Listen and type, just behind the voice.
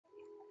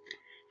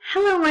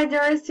Hello, my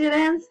dear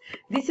students.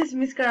 This is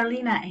Miss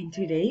Carolina, and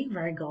today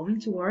we're going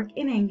to work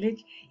in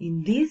English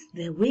in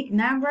the week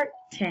number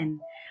 10.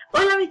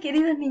 Hola, mis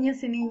queridos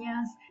niños y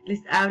niñas. Les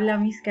habla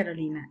Miss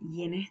Carolina,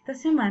 y en esta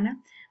semana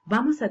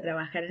vamos a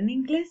trabajar en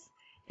inglés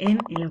en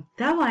el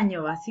octavo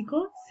año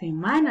básico,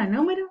 semana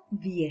número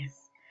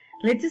 10.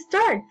 Let's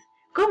start.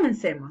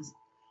 Comencemos.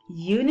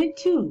 Unit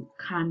 2,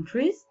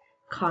 Countries,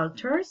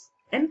 Cultures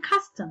and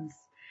Customs.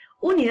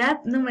 Unidad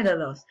número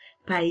 2,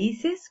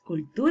 países,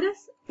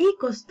 culturas y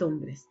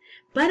costumbres.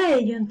 Para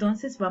ello,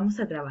 entonces, vamos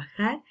a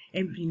trabajar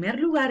en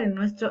primer lugar en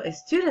nuestro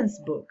Student's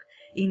Book.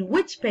 ¿In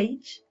which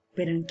page?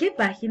 ¿Pero en qué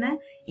página?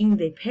 In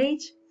the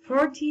page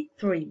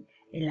 43,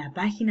 en la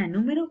página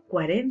número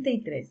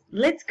 43.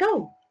 Let's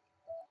go!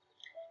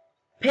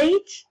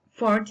 Page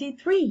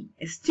 43,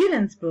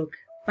 Student's Book,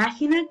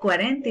 página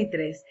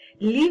 43,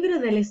 libro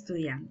del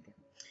estudiante.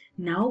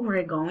 Now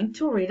we're going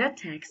to read a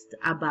text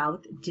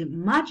about the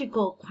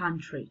magical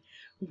country.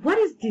 What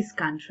is this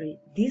country?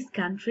 This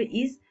country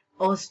is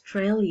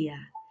Australia.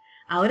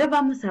 Ahora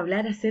vamos a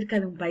hablar acerca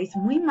de un país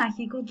muy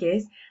mágico que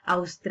es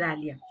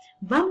Australia.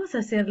 Vamos a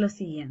hacer lo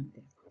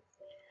siguiente.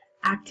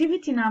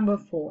 Activity number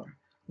 4.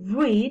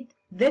 Read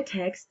the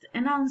text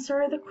and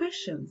answer the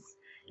questions.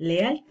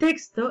 Lea el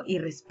texto y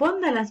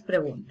responda las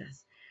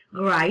preguntas.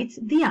 Write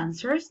the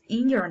answers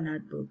in your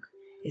notebook.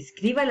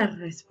 Escriba las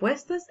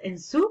respuestas en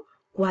su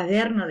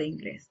cuaderno de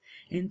inglés.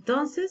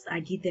 Entonces,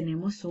 aquí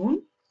tenemos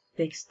un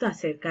texto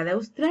acerca de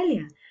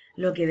Australia.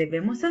 Lo que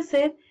debemos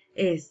hacer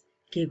es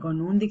que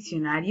con un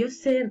diccionario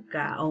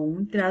cerca o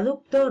un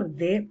traductor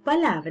de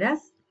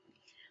palabras,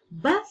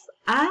 vas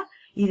a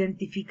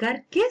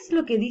identificar qué es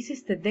lo que dice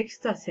este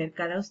texto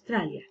acerca de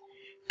Australia.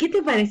 ¿Qué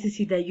te parece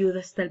si te ayudo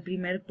hasta el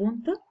primer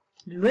punto?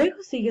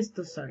 Luego sigues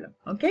tú solo,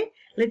 ¿ok?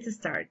 Let's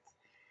start.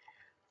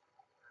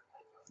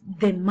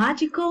 The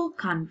magical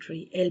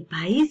country, el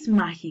país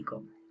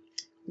mágico.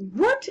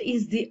 What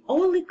is the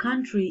only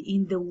country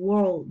in the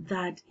world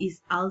that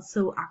is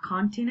also a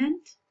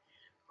continent?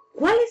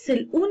 ¿Cuál es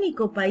el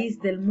único país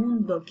del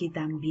mundo que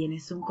también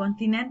es un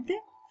continente?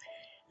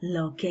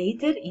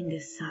 Located in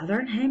the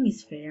southern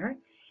hemisphere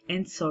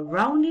and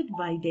surrounded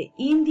by the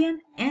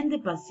Indian and the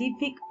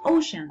Pacific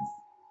Oceans.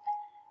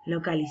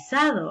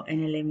 Localizado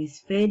en el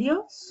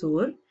hemisferio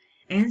sur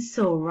and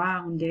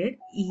surrounded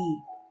y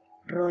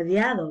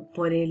rodeado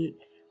por el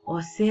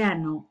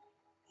océano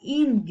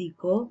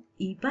Índico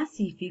y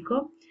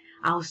Pacífico,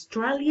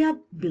 Australia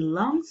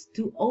belongs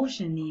to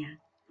Oceania.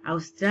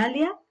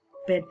 Australia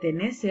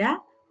pertenece a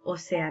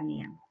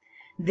Oceanía.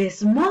 The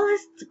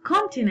smallest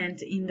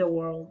continent in the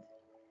world.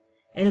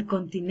 El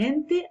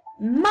continente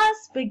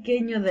más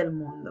pequeño del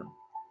mundo.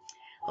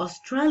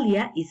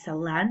 Australia is a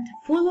land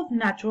full of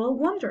natural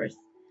wonders.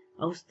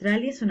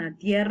 Australia es una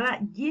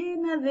tierra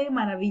llena de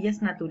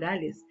maravillas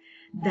naturales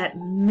that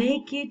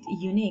make it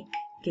unique,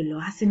 que lo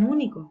hacen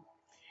único.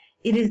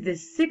 It is the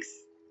sixth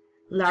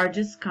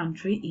largest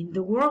country in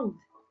the world.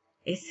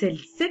 Es el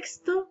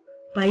sexto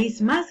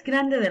país más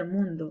grande del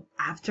mundo,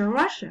 after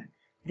Russia,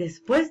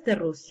 después de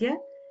Rusia,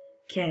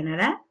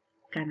 Canadá,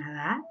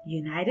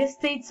 United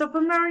States of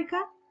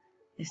America,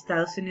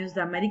 Estados Unidos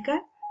de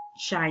América,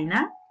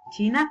 China,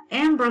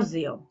 and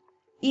Brazil,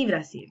 y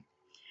Brasil.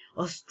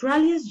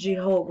 Australia's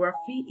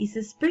geography is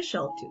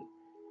special too.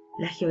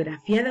 La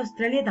geografía de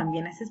Australia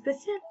también es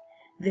especial.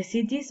 The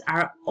cities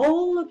are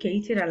all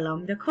located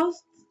along the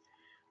coast.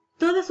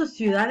 Todas sus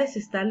ciudades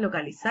están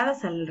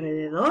localizadas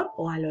alrededor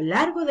o a lo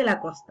largo de la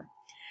costa.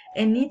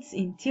 And its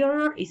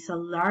interior is a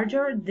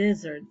larger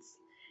desert.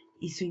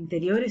 Y su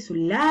interior es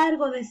un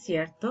largo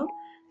desierto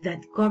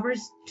that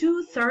covers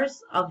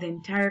 2/3 of the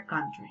entire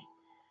country.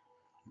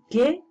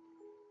 Que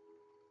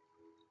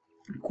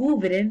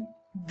cubren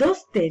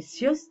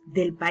 2/3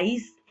 del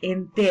país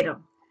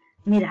entero.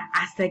 Mira,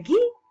 hasta aquí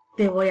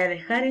te voy a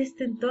dejar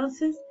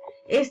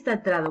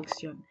esta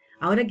traducción.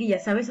 Ahora que ya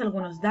sabes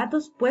algunos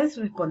datos, puedes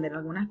responder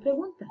algunas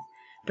preguntas.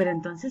 Pero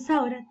entonces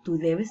ahora tú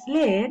debes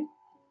leer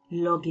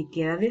lo que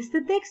queda de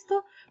este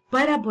texto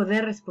para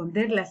poder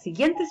responder las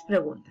siguientes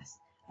preguntas.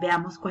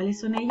 Veamos cuáles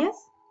son ellas.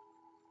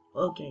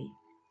 Ok.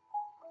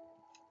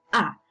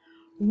 A.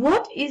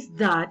 What is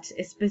that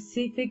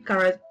specific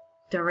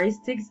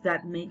characteristics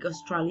that make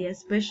Australia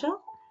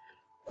special?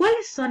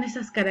 ¿Cuáles son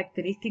esas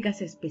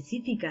características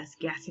específicas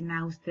que hacen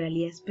a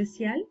Australia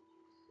especial?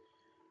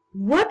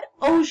 What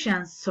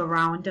oceans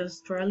surround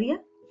Australia?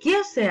 ¿Qué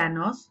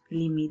océanos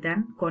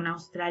limitan con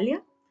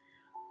Australia?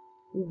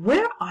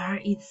 Where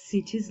are its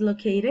cities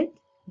located?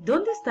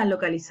 ¿Dónde están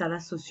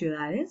localizadas sus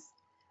ciudades?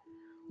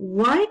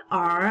 Why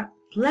are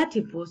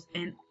platypus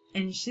and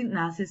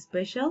echidnas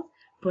special?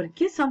 ¿Por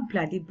qué son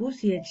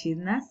platypus y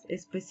echidnas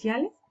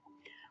especiales?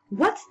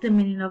 What's the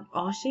meaning of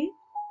Aussie?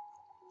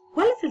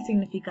 ¿Cuál es el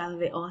significado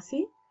de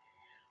Aussie?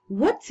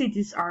 What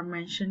cities are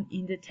mentioned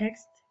in the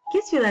text?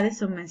 ¿Qué ciudades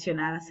son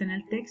mencionadas en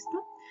el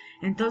texto?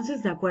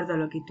 Entonces, de acuerdo a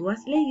lo que tú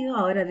has leído,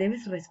 ahora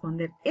debes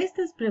responder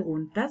estas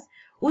preguntas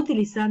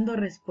utilizando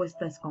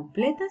respuestas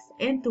completas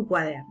en tu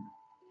cuaderno.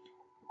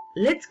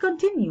 Let's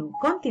continue.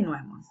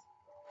 Continuemos.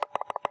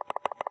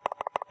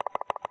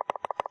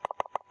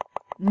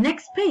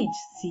 Next page,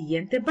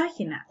 siguiente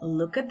página.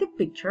 Look at the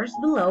pictures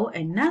below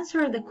and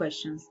answer the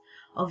questions.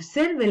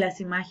 Observe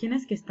las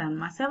imágenes que están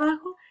más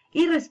abajo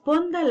y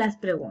responda las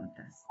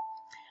preguntas.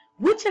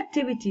 Which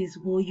activities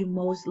would you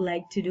most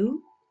like to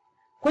do?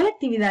 ¿Cuál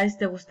actividades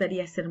te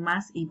gustaría hacer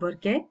más y por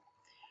qué?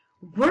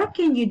 Where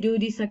can you do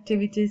these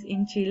activities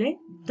in Chile?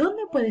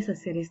 ¿Dónde puedes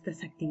hacer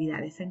estas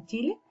actividades en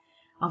Chile?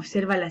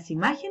 Observa las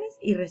imágenes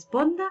y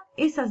responda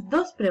esas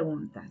dos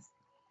preguntas.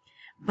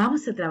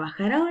 Vamos a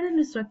trabajar ahora en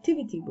nuestro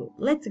activity book.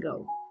 Let's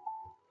go.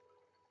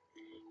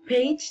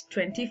 Page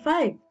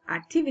 25,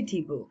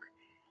 Activity Book.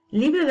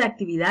 Libro de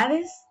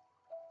actividades,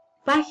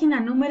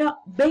 página número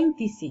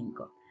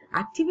 25.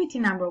 Activity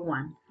number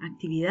 1.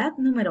 Actividad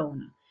número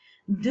 1.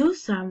 Do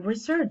some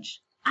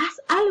research. Haz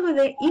algo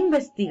de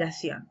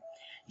investigación.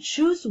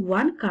 Choose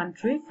one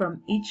country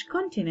from each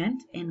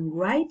continent and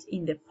write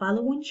in the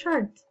following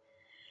chart.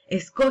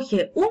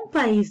 Escoge un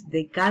país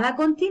de cada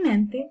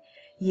continente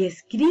y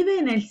escribe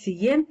en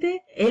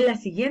la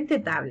siguiente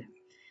tabla.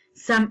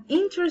 Some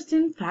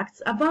interesting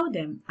facts about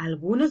them.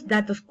 Algunos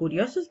datos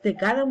curiosos de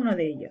cada uno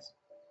de ellos.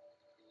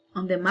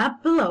 On the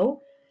map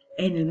below,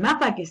 en el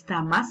mapa que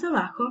está más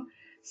abajo,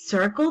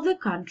 circle the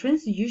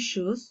countries you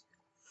choose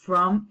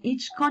from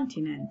each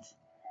continent.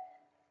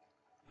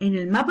 En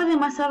el mapa de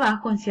más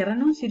abajo, encierra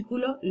en un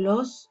círculo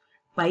los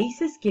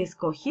países que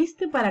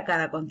escogiste para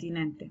cada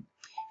continente.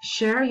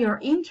 Share your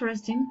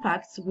interesting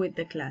facts with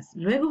the class.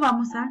 Luego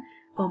vamos a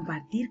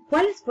compartir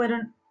cuáles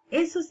fueron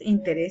esos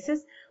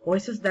intereses o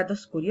esos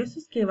datos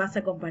curiosos que vas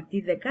a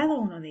compartir de cada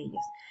uno de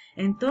ellos.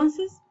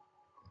 Entonces,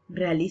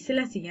 realice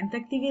la siguiente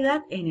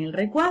actividad en el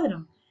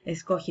recuadro.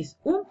 Escoges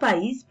un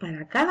país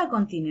para cada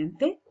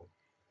continente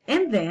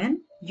and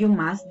then you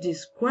must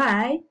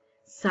describe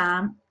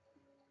some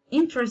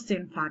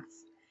interesting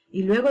facts.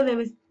 Y luego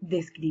debes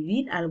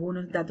describir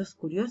algunos datos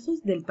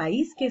curiosos del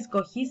país que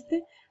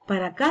escogiste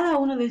para cada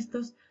uno de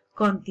estos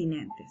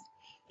continentes.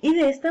 Y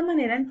de esta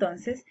manera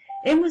entonces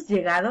hemos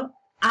llegado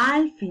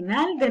al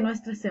final de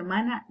nuestra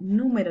semana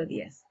número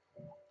 10.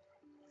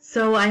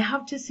 So I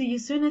hope to see you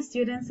soon,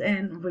 students,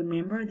 and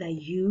remember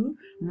that you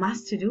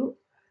must do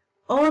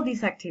all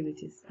these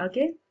activities,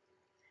 okay?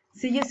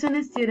 See you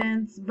soon,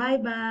 students. Bye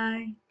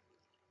bye.